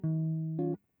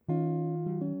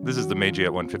This is the Meiji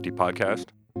at 150 podcast.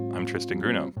 I'm Tristan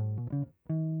Gruno.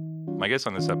 My guest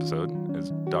on this episode is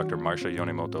Dr. Marcia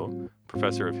Yonemoto,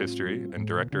 professor of history and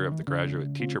director of the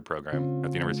graduate teacher program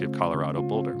at the University of Colorado,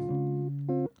 Boulder.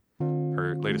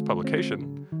 Her latest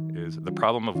publication is The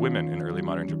Problem of Women in Early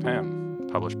Modern Japan,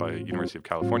 published by University of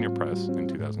California Press in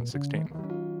 2016.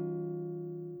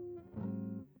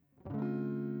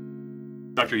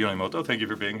 Dr. Yonemoto, thank you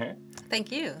for being here.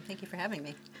 Thank you. Thank you for having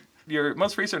me. Your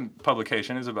most recent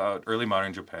publication is about early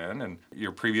modern Japan, and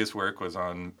your previous work was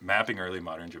on mapping early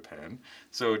modern Japan.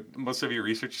 So most of your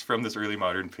research is from this early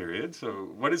modern period.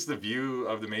 So what is the view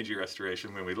of the Meiji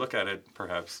Restoration when we look at it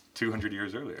perhaps 200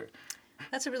 years earlier?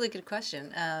 That's a really good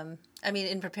question.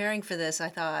 In preparing for this, I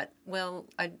thought, well,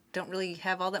 I don't really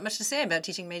have all that much to say about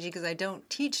teaching Meiji because I don't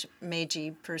teach Meiji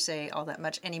per se all that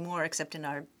much anymore, except in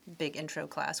our big intro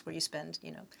class where you spend,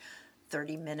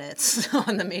 30 minutes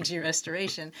on the Meiji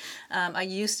Restoration. I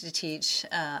used to teach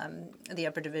the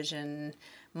upper division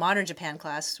modern Japan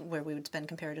class where we would spend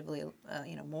comparatively,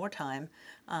 more time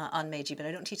on Meiji, but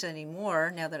I don't teach that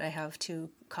anymore now that I have two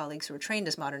colleagues who are trained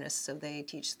as modernists, so they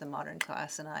teach the modern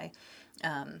class and I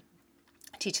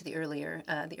teach the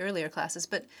earlier classes.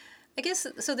 But I guess,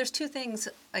 so there's two things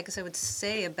I guess I would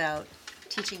say about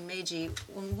teaching Meiji.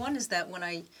 One is that when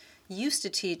I used to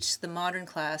teach the modern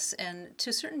class, and to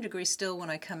a certain degree still when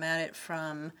I come at it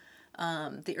from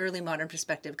the early modern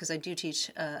perspective, because I do teach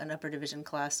an upper division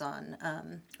class on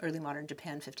early modern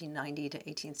Japan, 1590 to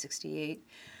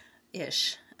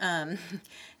 1868-ish.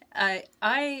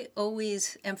 I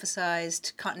always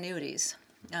emphasized continuities,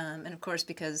 and of course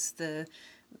because a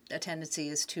tendency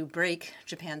is to break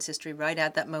Japan's history right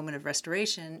at that moment of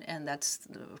restoration, and that's,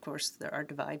 of course, there are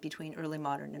divide between early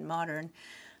modern and modern.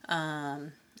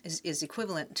 Is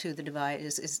equivalent to the divide,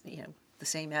 is the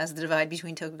same as the divide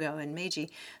between Tokugawa and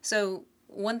Meiji. So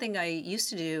one thing I used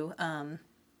to do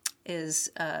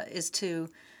is to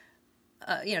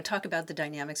talk about the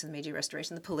dynamics of the Meiji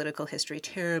Restoration, the political history,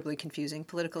 terribly confusing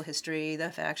political history, the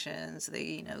factions,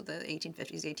 the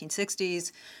 1850s,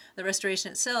 1860s, the Restoration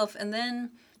itself, and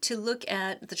then to look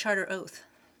at the Charter Oath.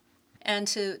 And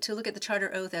to look at the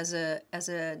Charter Oath as a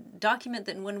document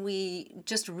that when we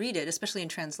just read it, especially in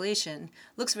translation,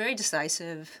 looks very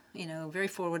decisive, very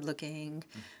forward-looking,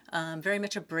 very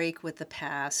much a break with the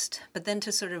past. But then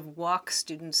to sort of walk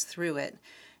students through it,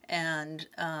 and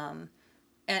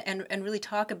really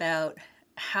talk about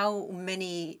how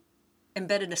many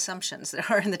embedded assumptions there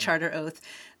are in the Charter Oath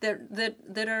that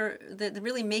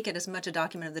really make it as much a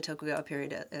document of the Tokugawa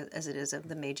period as it is of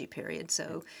the Meiji period.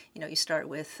 So, you start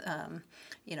with, all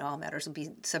matters will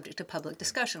be subject to public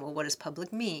discussion. Well, what does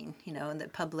public mean? And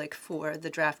that public for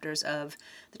the drafters of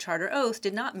the Charter Oath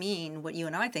did not mean what you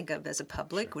and I think of as a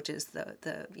public, sure, which is the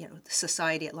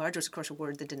society at large, which is of course a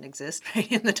word that didn't exist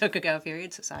right in the Tokugawa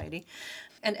period, society.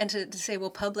 And to say, well,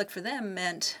 public for them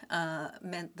meant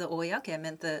the oyake,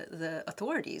 meant the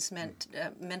authorities, meant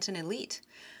an elite.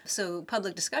 So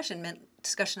public discussion meant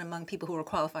discussion among people who were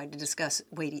qualified to discuss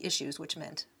weighty issues, which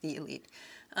meant the elite.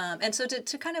 And so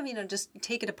to kind of, just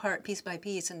take it apart piece by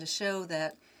piece and to show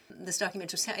that this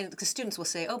document was, because students will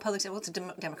say, oh, public, well, it's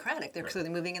democratic. They're clearly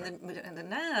moving in the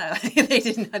nah,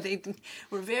 they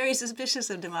were very suspicious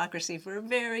of democracy for a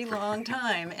very long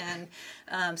time.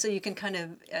 And so you can kind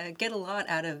of get a lot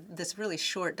out of this really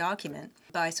short document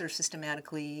by sort of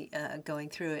systematically going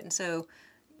through it. And so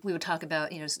we would talk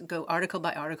about, go article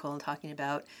by article and talking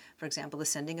about, for example, the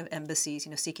sending of embassies,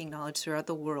 seeking knowledge throughout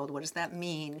the world. What does that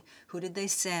mean? Who did they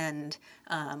send?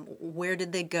 Where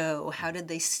did they go? How did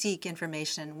they seek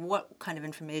information? What kind of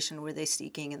information were they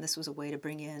seeking? And this was a way to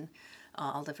bring in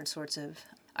all different sorts of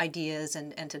ideas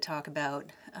and to talk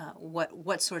about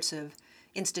what sorts of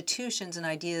institutions and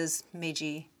ideas the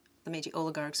Meiji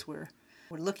oligarchs were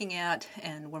looking at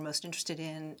and were most interested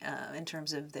in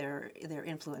terms of their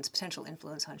influence, potential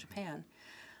influence on Japan.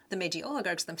 The Meiji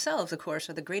oligarchs themselves, of course,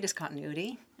 are the greatest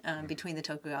continuity between the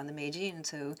Tokugawa and the Meiji, and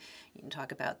so you can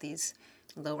talk about these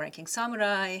low-ranking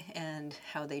samurai and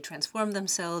how they transformed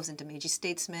themselves into Meiji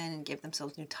statesmen and gave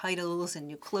themselves new titles and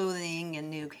new clothing and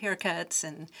new haircuts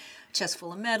and chests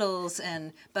full of medals,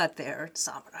 but they're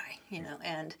samurai,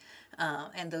 and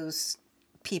those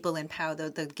people in power,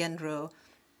 the Genro.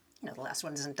 The last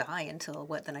one doesn't die until,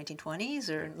 the 1920s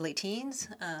or late teens,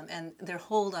 and their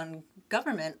hold on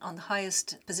government, on the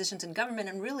highest positions in government,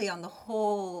 and really on the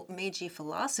whole Meiji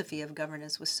philosophy of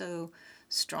governance was so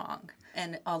strong.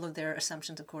 And all of their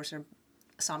assumptions, of course, are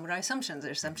samurai assumptions.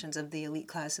 They're assumptions of the elite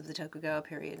class of the Tokugawa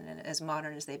period, and as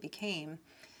modern as they became,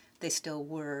 they still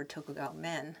were Tokugawa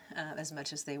men as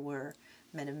much as they were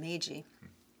men of Meiji.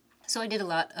 So I did a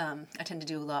lot. I tend to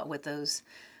do a lot with those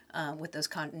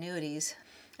continuities.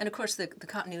 And of course, the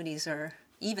continuities are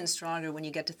even stronger when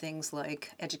you get to things like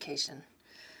education.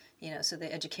 So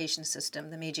the education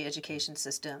system, the Meiji education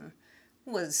system,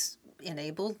 was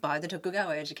enabled by the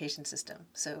Tokugawa education system.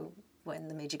 So when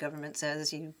the Meiji government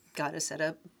says you got to set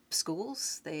up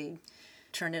schools, they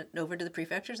turn it over to the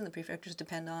prefectures, and the prefectures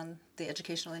depend on the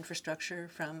educational infrastructure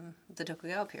from the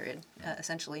Tokugawa period,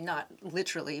 essentially, not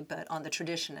literally, but on the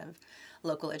tradition of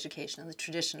local education, on the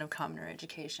tradition of commoner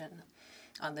education,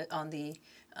 on the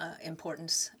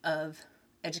importance of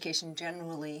education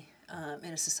generally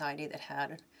in a society that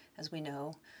had, as we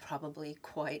know, probably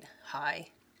quite high,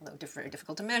 although very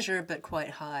difficult to measure, but quite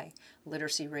high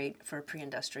literacy rate for a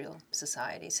pre-industrial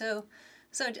society. So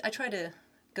I try to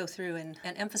go through and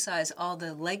emphasize all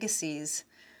the legacies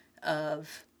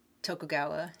of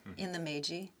Tokugawa in the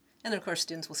Meiji. And then, of course,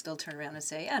 students will still turn around and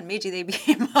say, in Meiji they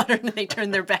became modern and they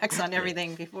turned their backs on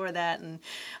everything before that. And,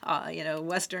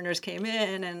 Westerners came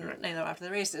in and, after the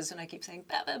races. And I keep saying,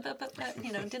 but,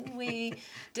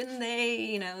 didn't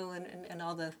they, and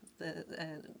all the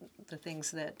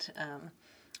things that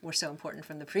were so important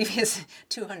from the previous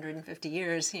 250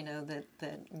 years,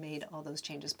 that made all those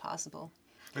changes possible.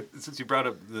 Since you brought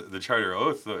up the Charter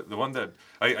Oath, the one that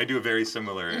I do a very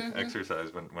similar exercise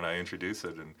when I introduce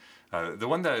it, and the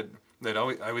one that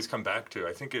I always come back to,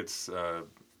 I think it's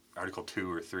Article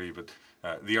 2 or 3, but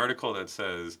the article that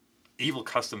says evil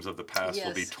customs of the past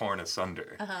will be torn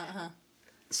asunder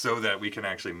so that we can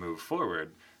actually move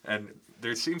forward. And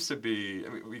there seems to be,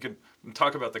 we can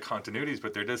talk about the continuities,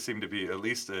 but there does seem to be at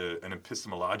least an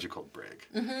epistemological break,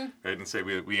 right? And say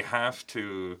we have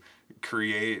to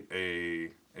create a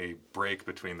break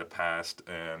between the past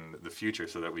and the future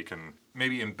so that we can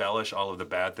maybe embellish all of the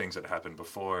bad things that happened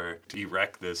before to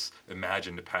erect this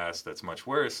imagined past that's much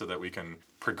worse so that we can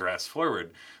progress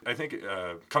forward. I think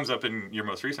it comes up in your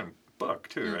most recent book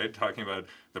too, right? Talking about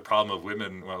the problem of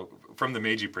women. Well, from the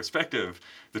Meiji perspective,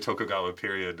 the Tokugawa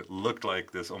period looked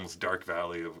like this almost dark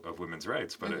valley of women's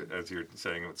rights, but as you're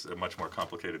saying, it's a much more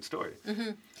complicated story.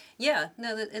 Yeah,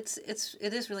 no, it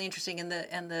is really interesting, and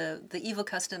the evil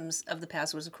customs of the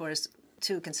past was, of course,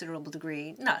 to a considerable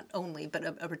degree, not only, but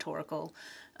a rhetorical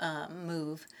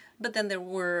move. But then there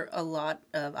were a lot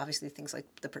of, obviously, things like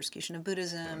the persecution of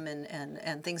Buddhism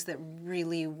and things that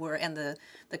really were, and the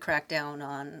crackdown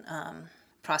on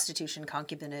prostitution,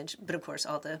 concubinage. But of course,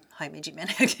 all the high Meiji men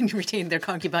had retained their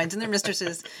concubines and their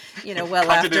mistresses,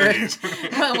 well after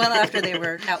they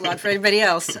were outlawed for everybody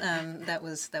else. That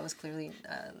was clearly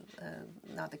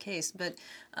not the case. But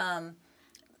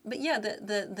yeah,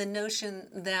 the notion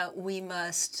that we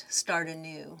must start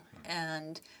anew,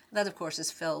 and that, of course,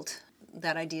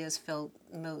 that idea is felt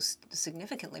most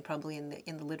significantly probably in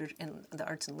the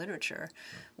arts and literature,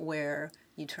 where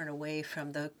you turn away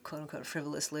from the quote-unquote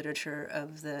frivolous literature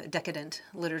of the decadent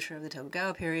literature of the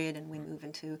Tokugawa period, and we move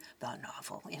into the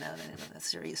novel, the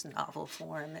serious novel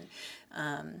form,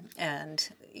 and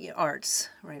arts,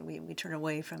 right? We turn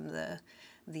away from the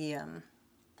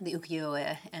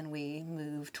ukiyo-e, and we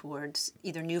move towards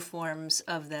either new forms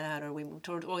of that, or we move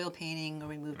towards oil painting, or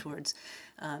we move towards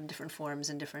different forms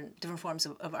and different forms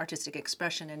of artistic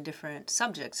expression and different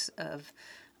subjects of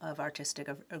artistic,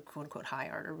 of quote unquote high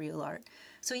art or real art.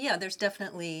 So yeah, there's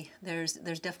definitely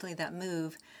that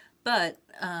move, but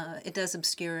it does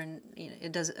obscure, and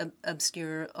it does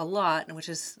obscure a lot, which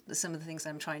is some of the things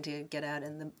I'm trying to get at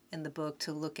in the book,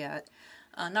 to look at.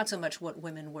 Not so much what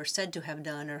women were said to have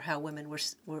done or how women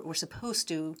were supposed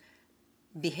to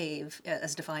behave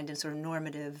as defined in sort of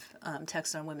normative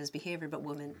texts on women's behavior, but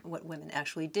what women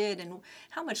actually did, and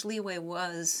how much leeway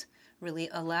was really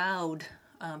allowed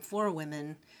for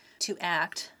women to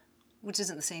act, which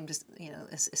isn't the same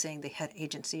as saying they had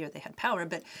agency or they had power,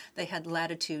 but they had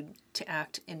latitude to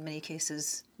act in many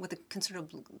cases with a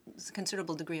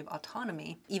considerable degree of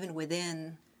autonomy, even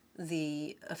within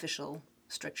the official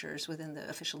strictures, within the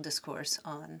official discourse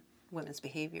on women's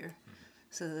behavior,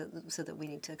 so that we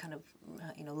need to kind of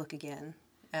look again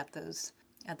at those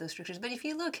strictures. But if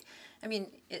you look,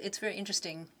 it's very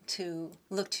interesting to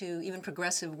look to even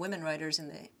progressive women writers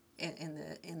in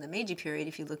the Meiji period.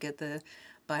 If you look at the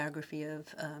biography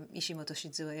of Ishimoto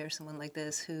Shizue or someone like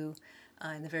this, who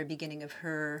in the very beginning of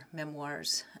her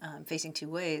memoirs, Facing Two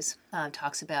Ways,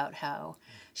 talks about how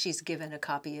she's given a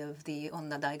copy of the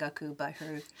Onna Daigaku by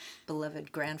her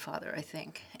beloved grandfather, I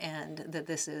think, and that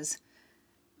this is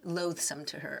loathsome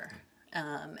to her,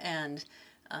 and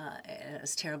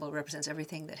it's terrible. It represents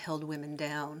everything that held women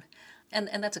down.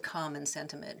 And that's a common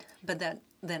sentiment, but that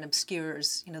then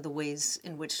obscures, the ways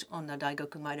in which Onna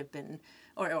Daigoku might have been,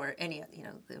 or any,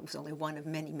 it was only one of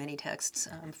many, many texts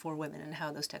for women, and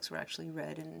how those texts were actually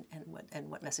read, and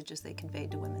what messages they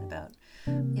conveyed to women about,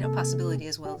 possibility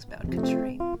as well as about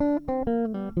constraint.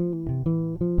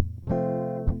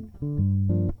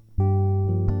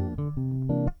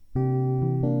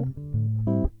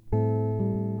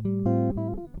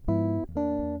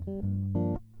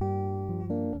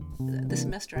 This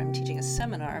semester I'm teaching a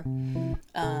seminar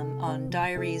on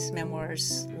diaries,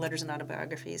 memoirs, letters, and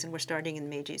autobiographies, and we're starting in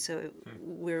Meiji, so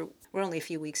we're only a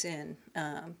few weeks in,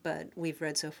 but we've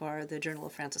read so far the Journal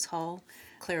of Frances Hall,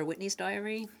 Clara Whitney's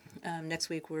diary. Next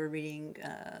week we're reading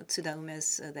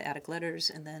Tsudaume's The Attic Letters,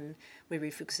 and then we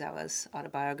read Fukuzawa's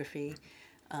autobiography,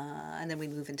 and then we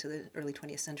move into the early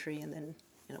 20th century, and then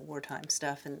wartime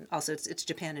stuff, and also it's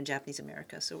Japan and Japanese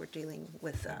America, so we're dealing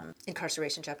with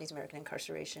incarceration, Japanese American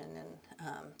incarceration, and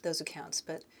those accounts.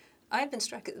 But I've been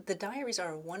struck, the diaries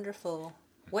are a wonderful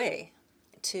way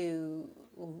to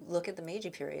look at the Meiji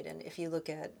period, and if you look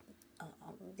at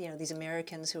these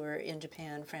Americans who are in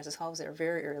Japan, Frances Hall was there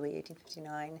very early,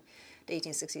 1859 to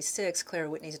 1866. Clara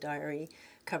Whitney's diary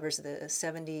covers the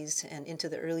 70s and into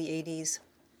the early 80s.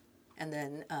 And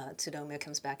then Tsudaume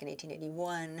comes back in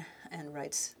 1881 and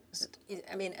writes.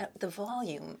 The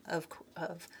volume of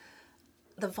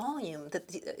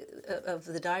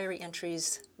the diary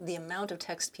entries, the amount of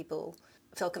text people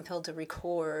felt compelled to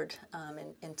record.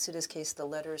 In Tsuda's case, the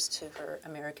letters to her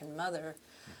American mother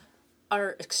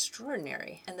are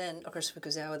extraordinary. And then, of course,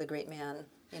 Fukuzawa, the great man,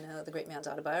 the great man's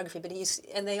autobiography. But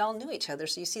and they all knew each other,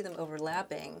 so you see them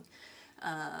overlapping.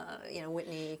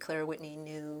 Clara Whitney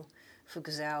knew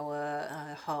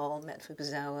Fukuzawa, Hall met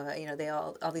Fukuzawa, they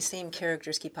all these same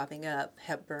characters keep popping up,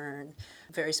 Hepburn,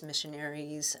 various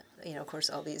missionaries, of course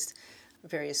all these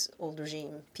various old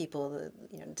regime people, the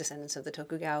descendants of the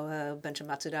Tokugawa, a bunch of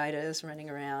Matsudairas running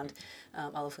around,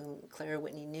 all of whom Clara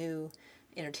Whitney knew,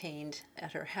 entertained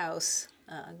at her house,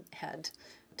 had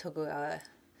Tokugawa,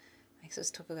 I guess it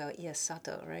was Tokugawa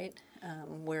Iesato, right,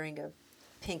 wearing a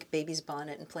pink baby's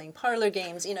bonnet and playing parlor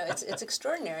games. It's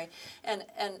extraordinary, and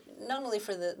not only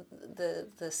for the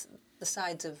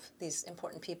sides of these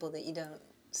important people that you don't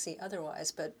see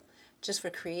otherwise, but just for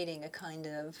creating a kind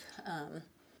of,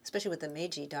 especially with the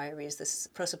Meiji diaries, this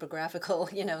prosopographical,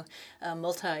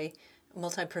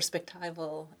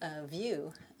 multi-perspectival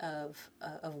view of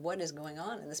what is going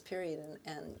on in this period,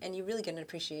 and you really get an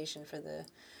appreciation for the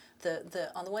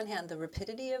on the one hand the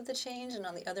rapidity of the change, and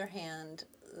on the other hand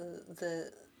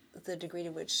the degree to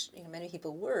which many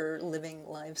people were living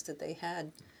lives that they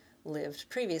had lived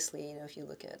previously. If you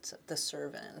look at the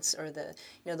servants, or the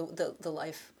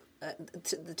life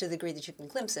to the degree that you can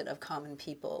glimpse it, of common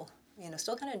people,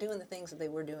 still kind of doing the things that they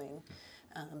were doing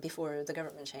before the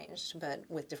government changed, but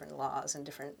with different laws and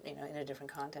different in a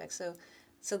different context.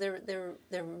 So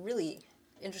they're really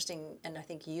interesting and I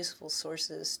think useful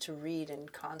sources to read in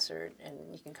concert,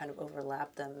 and you can kind of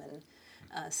overlap them and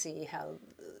see how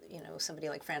somebody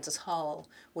like Frances Hall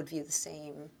would view the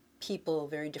same people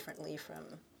very differently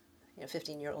from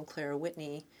 15-year-old Clara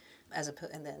Whitney,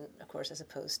 and then of course as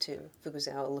opposed to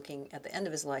Fukuzawa looking at the end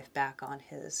of his life back on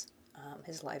his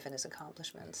life and his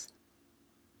accomplishments.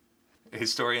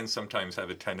 Historians sometimes have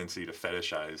a tendency to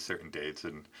fetishize certain dates,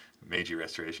 and Meiji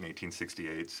Restoration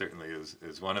 1868 certainly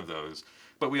is one of those.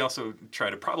 But we also try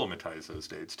to problematize those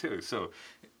dates too. So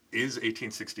is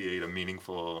 1868 a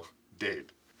meaningful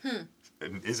date? And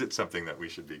is it something that we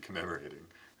should be commemorating?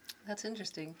 That's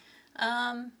interesting.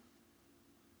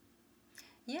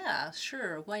 Yeah,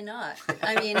 sure. Why not?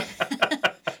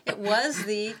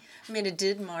 It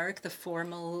did mark the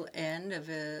formal end of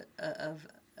a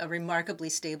remarkably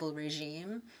stable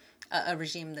regime, a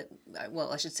regime that,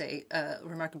 I should say, a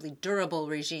remarkably durable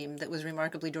regime that was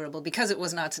remarkably durable because it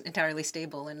was not entirely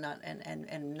stable and not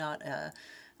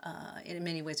in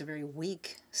many ways a very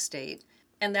weak state.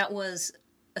 And that was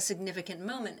a significant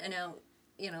moment. And now,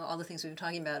 all the things we've been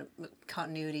talking about,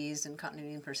 continuities and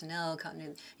continuity in personnel,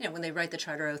 when they write the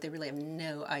Charter Oath, they really have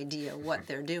no idea what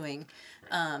they're doing.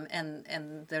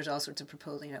 And there's all sorts of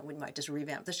proposals, we might just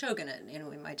revamp the shogunate,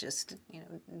 we might just,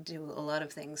 do a lot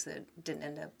of things that didn't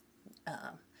end up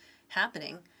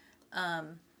happening.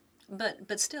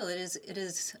 But still, it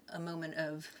is a moment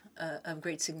of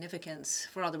great significance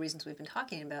for all the reasons we've been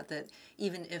talking about, that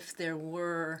even if there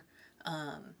were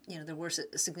there were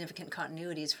significant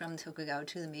continuities from Tokugawa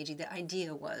to the Meiji, the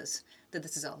idea was that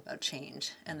this is all about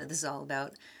change, and that this is all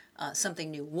about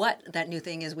something new. What that new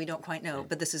thing is, we don't quite know,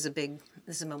 but this is a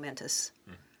momentous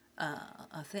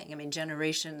thing.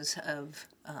 Generations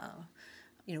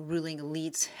ruling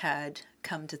elites had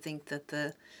come to think that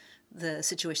the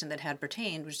situation that had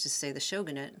pertained, which is to say the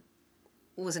shogunate,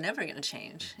 was never going to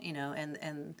change,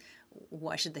 and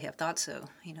why should they have thought so?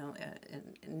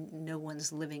 In no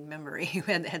one's living memory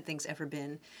had things ever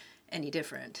been any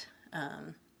different.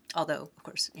 Although, of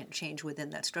course, change within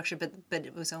that structure, but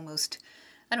it was almost,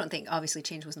 I don't think, obviously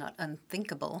change was not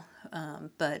unthinkable,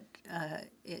 but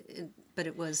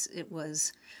it was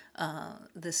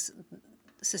this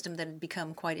system that had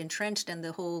become quite entrenched, and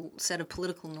the whole set of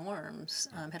political norms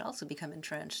had also become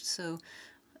entrenched. So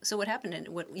what happened, and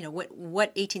what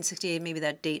 1868, maybe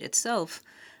that date itself,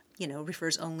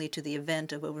 refers only to the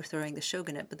event of overthrowing the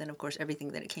shogunate, but then of course everything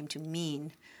that it came to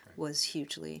mean was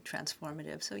hugely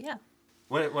transformative. So yeah.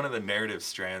 One of the narrative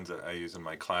strands that I use in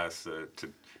my class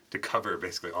to cover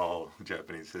basically all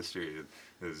Japanese history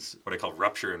is what I call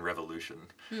rupture and revolution.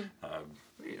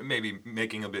 Maybe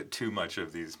making a bit too much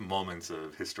of these moments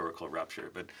of historical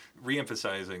rupture, but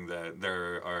re-emphasizing that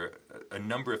there are a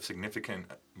number of significant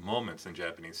moments in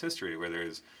Japanese history where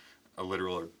there's a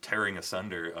literal tearing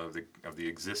asunder of the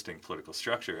existing political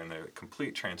structure and the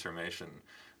complete transformation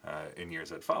in years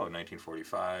that followed,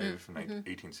 1945,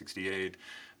 1868,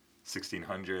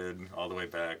 1600, all the way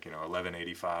back,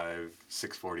 1185,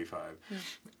 645.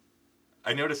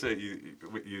 I noticed that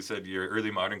you said your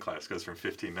early modern class goes from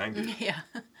 1590. Yeah.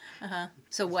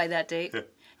 So why that date?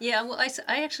 Yeah, well,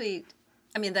 I actually,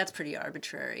 that's pretty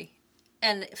arbitrary.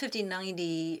 And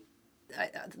 1590,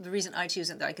 the reason I choose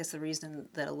it, I guess the reason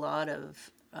that a lot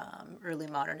of early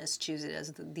modernists choose it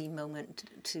as the moment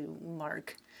to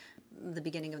mark the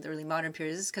beginning of the early modern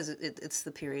period is because it's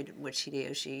the period in which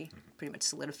Hideyoshi pretty much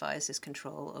solidifies his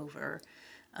control over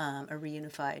a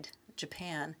reunified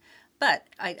Japan. But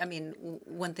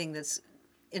one thing that's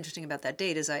interesting about that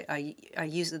date is I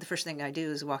use the first thing I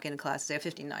do is walk into class and say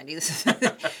 1590. This is,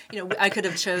 I could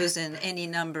have chosen any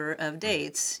number of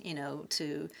dates,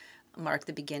 to mark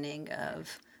the beginning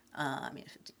of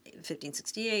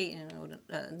 1568,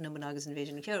 Nobunaga's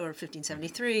invasion of Kyoto, or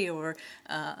 1573, or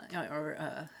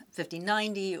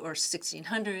 1590, or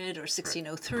 1600, or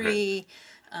 1603.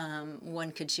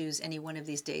 One could choose any one of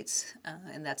these dates,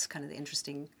 and that's kind of the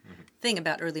interesting thing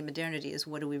about early modernity is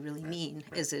what do we really mean?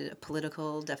 Is it a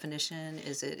political definition?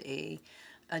 Is it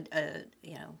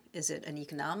is it an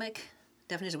economic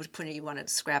definition? Which point you want to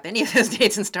scrap any of those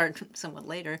dates and start somewhat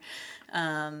later?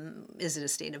 Is it a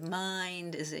state of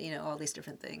mind? Is it all these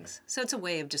different things? So it's a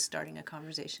way of just starting a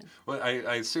conversation. Well,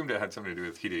 I assumed it had something to do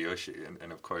with Hideyoshi,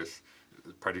 and of course,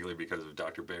 particularly because of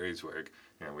Dr. Berry's work,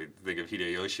 we think of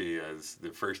Hideyoshi as the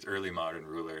first early modern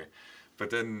ruler. But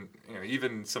then,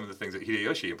 even some of the things that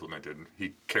Hideyoshi implemented,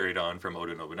 he carried on from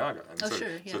Oda Nobunaga. And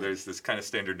so there's this kind of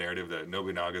standard narrative that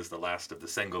Nobunaga is the last of the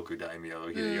Sengoku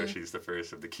daimyo, Hideyoshi is the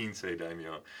first of the Kinsei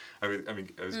daimyo. I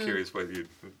was curious what you...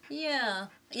 Yeah,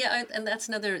 and that's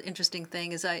another interesting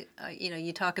thing is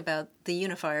you talk about the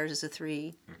unifiers as a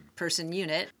three-person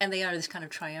unit, and they are this kind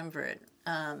of triumvirate.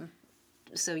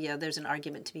 So there's an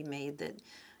argument to be made that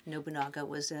Nobunaga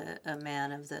was a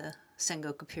man of the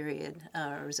Sengoku period,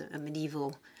 or was a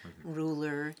medieval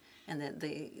ruler, and that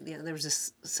there was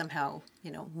this somehow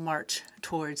march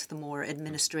towards the more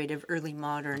administrative early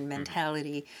modern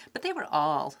mentality. But they were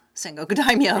all Sengoku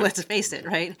daimyo. Let's face it,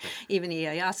 right? Even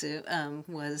Ieyasu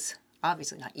was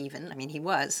obviously not even. He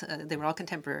was. They were all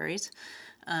contemporaries.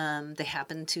 They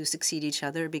happened to succeed each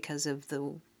other because of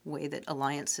the way that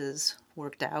alliances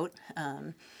worked out,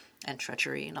 and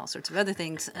treachery and all sorts of other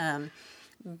things.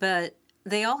 But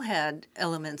they all had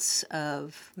elements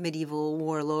of medieval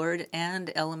warlord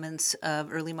and elements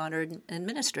of early modern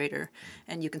administrator.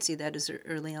 And you can see that as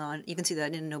early on. You can see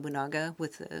that in Nobunaga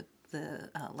with the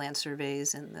land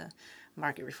surveys and the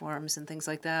market reforms and things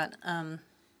like that.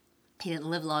 He didn't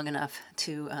live long enough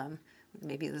to...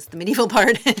 maybe it was the medieval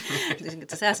part. He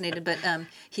gets assassinated, but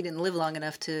he didn't live long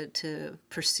enough to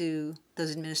pursue those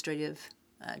administrative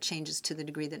changes to the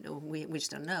degree that we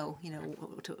just don't know,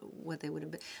 to what they would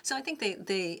have been. So I think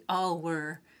they all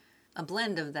were a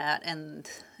blend of that, and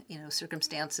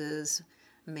circumstances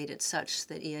made it such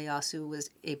that Ieyasu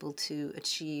was able to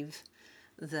achieve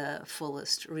the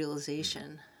fullest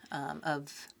realization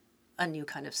of a new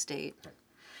kind of state.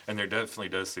 And there definitely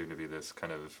does seem to be this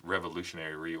kind of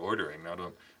revolutionary reordering, not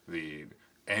only the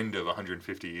end of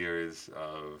 150 years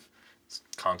of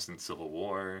constant civil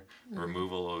war,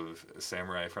 removal of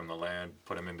samurai from the land,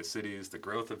 put them into cities, the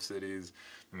growth of cities,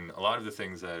 and a lot of the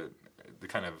things that the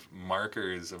kind of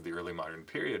markers of the early modern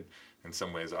period in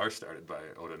some ways are started by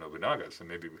Oda Nobunaga. So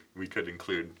maybe we could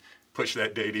push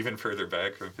that date even further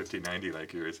back from 1590,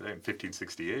 like you were saying,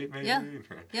 1568 maybe?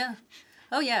 Yeah.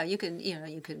 Oh yeah, you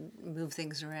could move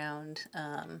things around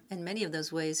in many of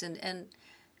those ways, and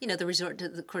the resort to,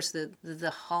 of course, the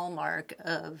hallmark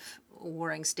of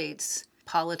warring states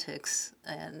politics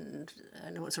and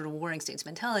what sort of warring states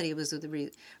mentality was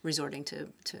the resorting to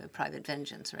private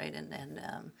vengeance, right,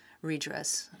 and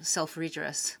self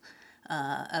redress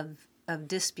of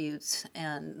disputes,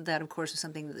 and that of course was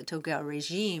something that the Tokugawa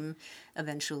regime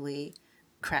eventually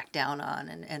cracked down on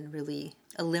and really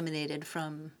eliminated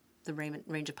from the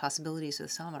range of possibilities of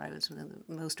the samurai. It was one of the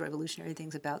most revolutionary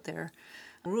things about their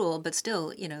rule. But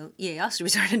still, Ieyasu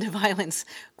resorted to violence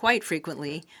quite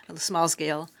frequently on the small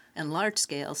scale and large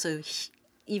scale. So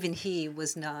even he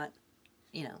was not,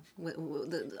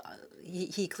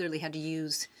 he clearly had to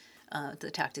use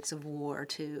the tactics of war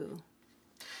to.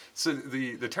 So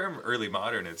the term early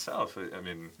modern itself, I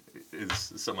mean,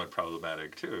 is somewhat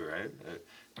problematic too, right?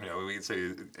 We could say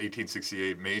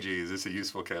 1868 Meiji, is this a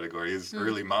useful category? Is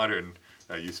early modern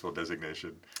a useful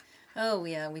designation? Oh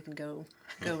yeah, we could go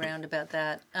round about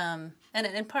that. And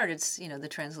in part, it's the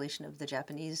translation of the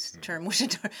Japanese term, which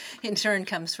in turn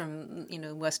comes from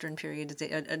Western period,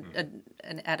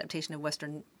 an adaptation of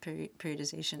Western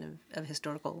periodization of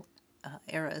historical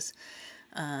eras,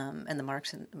 and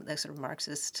the sort of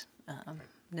Marxist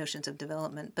notions of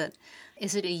development. But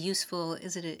is it a useful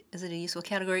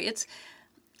category?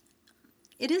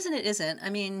 It is and it isn't. I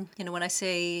mean, when I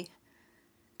say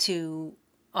to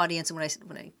audience,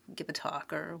 when I give a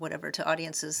talk or whatever to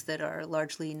audiences that are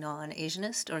largely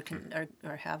non-Asianist or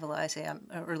have say I'm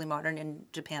early modern in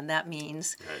Japan, that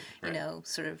means right.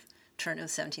 Sort of turn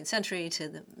of the 17th century to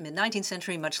the mid-19th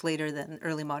century, much later than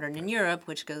early modern in Europe,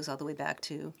 which goes all the way back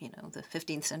to the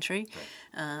 15th century,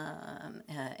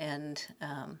 and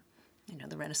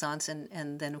the Renaissance,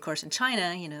 and then of course in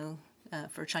China,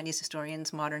 for Chinese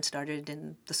historians, modern started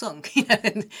in the Song,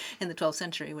 in the 12th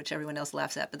century, which everyone else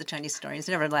laughs at, but the Chinese historians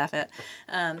never laugh at.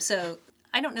 So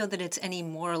I don't know that it's any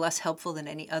more or less helpful than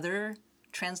any other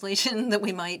translation that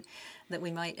we might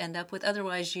end up with.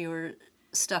 Otherwise, you're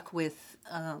stuck with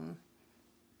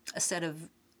a set of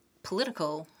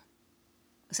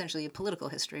essentially a political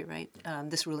history, right?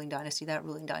 This ruling dynasty, that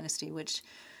ruling dynasty, which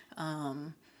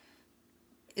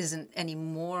isn't any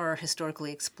more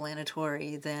historically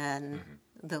explanatory than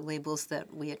the labels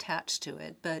that we attach to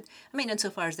it. But, I mean,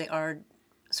 insofar as they are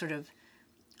sort of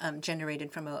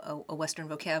generated from a Western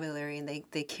vocabulary, and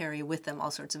they carry with them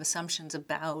all sorts of assumptions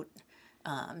about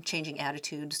changing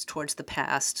attitudes towards the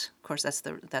past. Of course, that's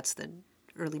the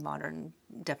early modern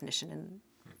definition, and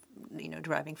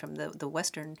deriving from the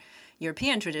Western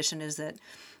European tradition, is that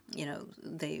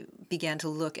they began to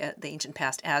look at the ancient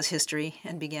past as history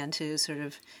and began to sort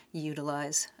of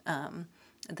utilize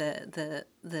the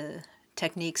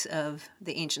techniques of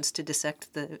the ancients to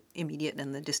dissect the immediate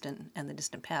and the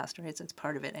distant past, right? So it's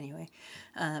part of it anyway.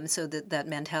 So that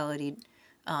mentality,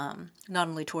 not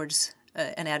only towards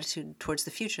an attitude towards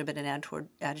the future, but an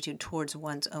attitude towards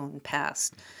one's own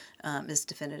past, is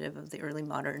definitive of the early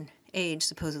modern age,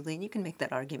 supposedly. And you can make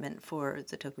that argument for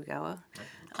the Tokugawa,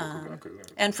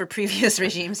 and for previous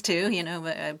regimes too.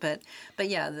 But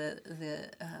yeah,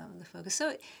 the focus.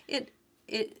 So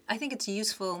I think it's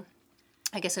useful.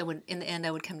 I guess in the end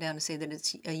I would come down to say that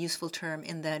it's a useful term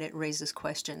in that it raises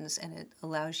questions and it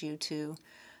allows you to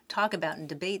talk about and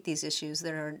debate these issues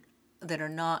that are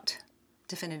not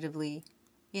definitively,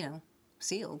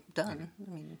 sealed, done. I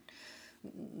mean,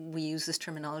 we use this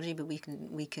terminology, but we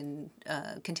can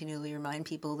continually remind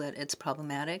people that it's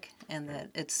problematic and that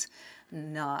it's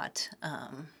not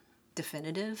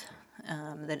definitive,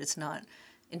 that it's not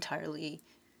entirely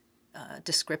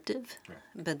descriptive,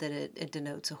 but that it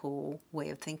denotes a whole way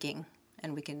of thinking,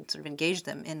 and we can sort of engage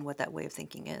them in what that way of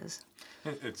thinking is.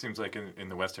 It seems like in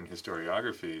the Western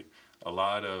historiography, a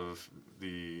lot of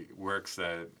the works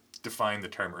that define the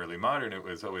term early modern, it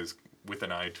was always with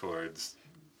an eye towards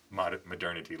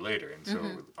modernity later, and so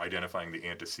identifying the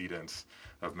antecedents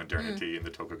of modernity in the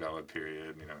Tokugawa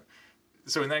period,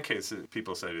 So in that case,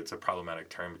 people said it's a problematic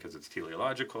term because it's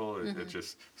teleological, it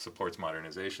just supports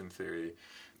modernization theory.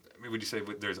 I mean, would you say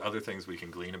there's other things we can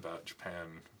glean about Japan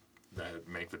that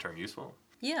make the term useful?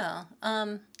 Yeah.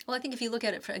 Well, I think if you look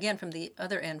at it again from the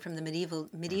other end, from the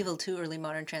medieval to early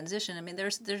modern transition, I mean,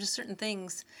 there's certain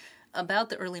things about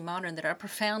the early modern that are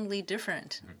profoundly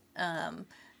different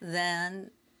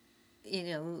than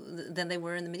they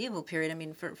were in the medieval period. I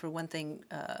mean, for one thing,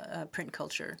 print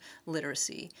culture,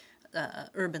 literacy,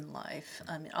 urban life.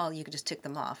 I mean, you could just tick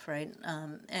them off, right?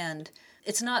 And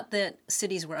it's not that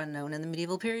cities were unknown in the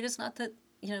medieval period. It's not that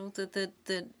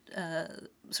the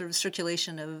sort of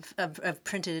circulation of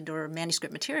printed or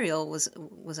manuscript material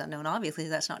was unknown. Obviously,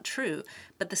 that's not true.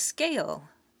 But the scale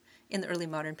in the early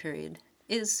modern period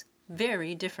is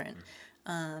very different.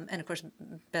 And of course,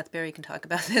 Beth Berry can talk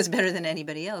about this better than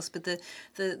anybody else. But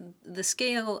the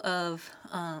scale of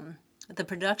the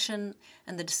production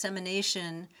and the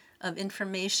dissemination of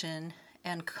information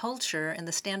and culture and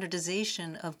the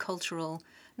standardization of cultural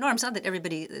norms. Not that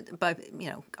everybody, by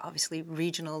obviously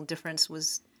regional difference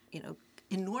was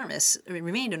enormous. It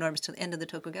remained enormous to the end of the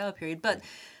Tokugawa period, but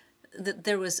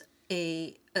there was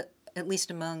at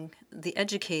least among the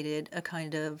educated, a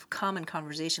kind of common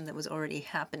conversation that was already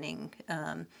happening,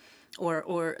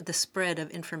 or the spread of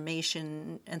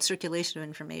information and circulation of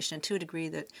information to a degree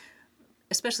that,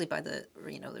 especially by the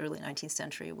early 19th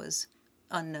century, was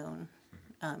unknown,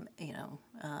 and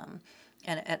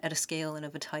at a scale and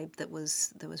of a type that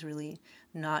was really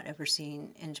not ever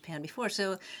seen in Japan before.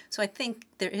 So I think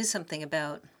there is something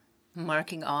about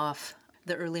marking off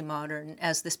the early modern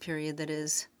as this period that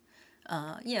is,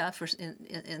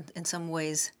 in some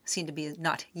ways seen to be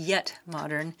not yet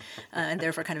modern, and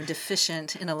therefore kind of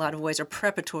deficient in a lot of ways, or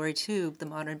preparatory to the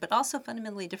modern, but also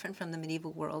fundamentally different from the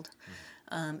medieval world,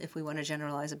 if we want to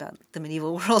generalize about the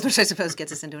medieval world, which I suppose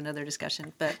gets us into another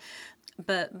discussion.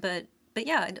 But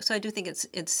yeah, so I do think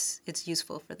it's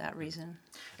useful for that reason.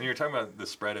 And you're talking about the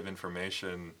spread of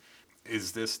information.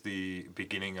 Is this the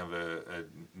beginning of a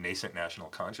nascent national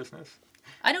consciousness?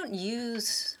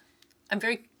 I'm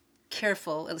very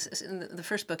careful, in the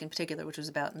first book in particular, which was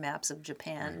about maps of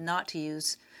Japan, not to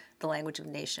use the language of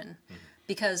nation,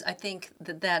 because I think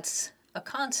that that's a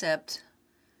concept.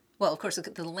 Well, of course,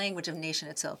 the language of nation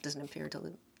itself doesn't appear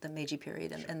until the Meiji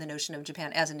period, and the notion of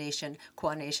Japan as a nation,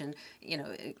 qua nation,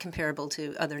 comparable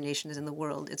to other nations in the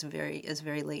world, is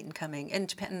very late in coming. And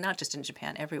Japan, not just in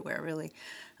Japan, everywhere really.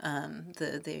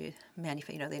 The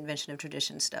invention of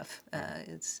tradition stuff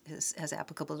is as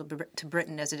applicable to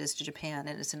Britain as it is to Japan,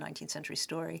 and it's a 19th century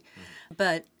story.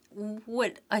 But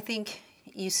what I think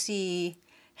you see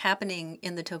happening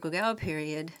in the Tokugawa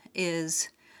period is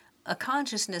a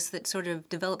consciousness that sort of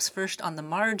develops first on the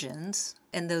margins,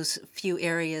 in those few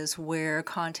areas where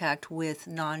contact with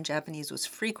non-Japanese was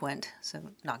frequent, so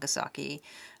Nagasaki,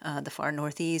 the far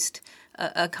northeast,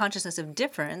 a consciousness of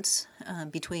difference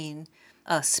between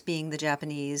us being the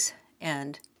Japanese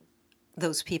and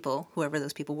those people, whoever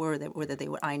those people were, whether they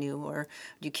were Ainu or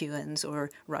Ryukyuans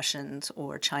or Russians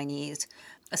or Chinese,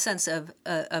 a sense of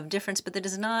difference, but that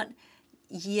is not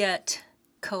yet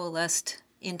coalesced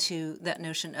into that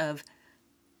notion of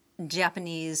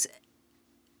Japanese.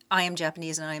 I am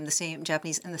Japanese, and I am the same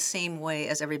Japanese in the same way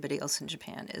as everybody else in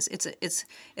Japan is. It's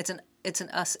an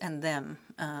us and them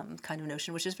kind of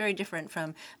notion, which is very different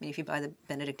from. If you buy the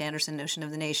Benedict Anderson notion of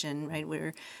the nation, right,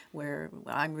 where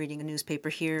I'm reading a newspaper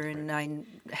here, and I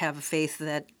have a faith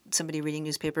that somebody reading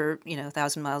newspaper,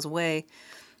 1,000 miles away,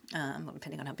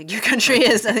 depending on how big your country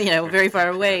is, very far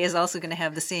away, is also going to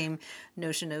have the same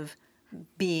notion of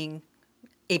being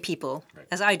a people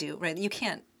as I do, right? You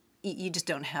just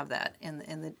don't have that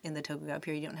in the Tokugawa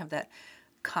period. You don't have that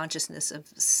consciousness of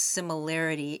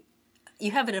similarity.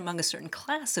 You have it among a certain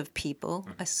class of people,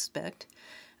 I suspect,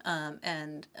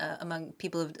 and among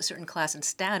people of a certain class and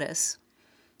status,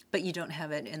 but you don't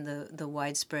have it in the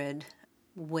widespread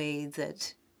way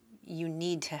that you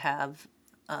need to have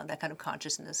that kind of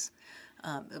consciousness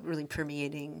really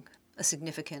permeating a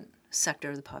significant sector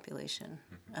of the population.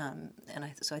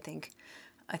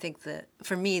 I think that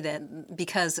for me, that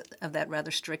because of that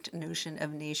rather strict notion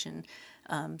of nation,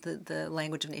 the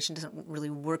language of nation doesn't really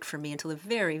work for me until the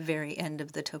very, very end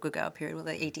of the Tokugawa period,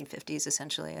 the 1850s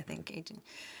essentially. I think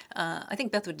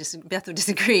Beth would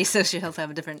disagree, so she'll have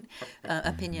a different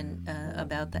opinion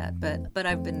about that. But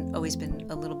I've always been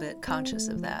a little bit conscious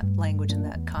of that language and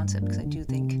that concept, because I do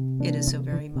think it is so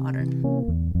very modern.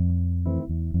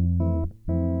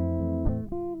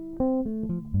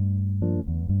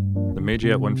 The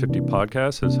Meiji at 150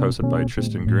 podcast is hosted by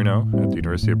Tristan Grunow at the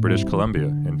University of British Columbia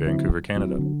in Vancouver,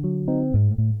 Canada.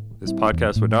 This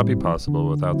podcast would not be possible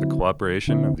without the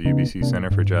cooperation of the UBC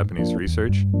Center for Japanese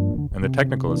Research and the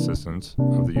technical assistance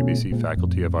of the UBC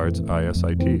Faculty of Arts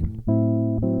ISIT.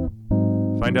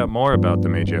 Find out more about the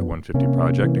Meiji at 150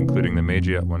 project, including the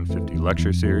Meiji at 150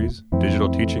 lecture series, digital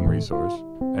teaching resource,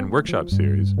 and workshop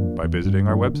series by visiting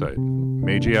our website,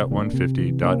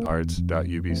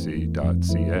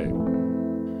 meijiat150.arts.ubc.ca.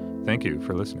 Thank you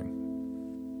for listening.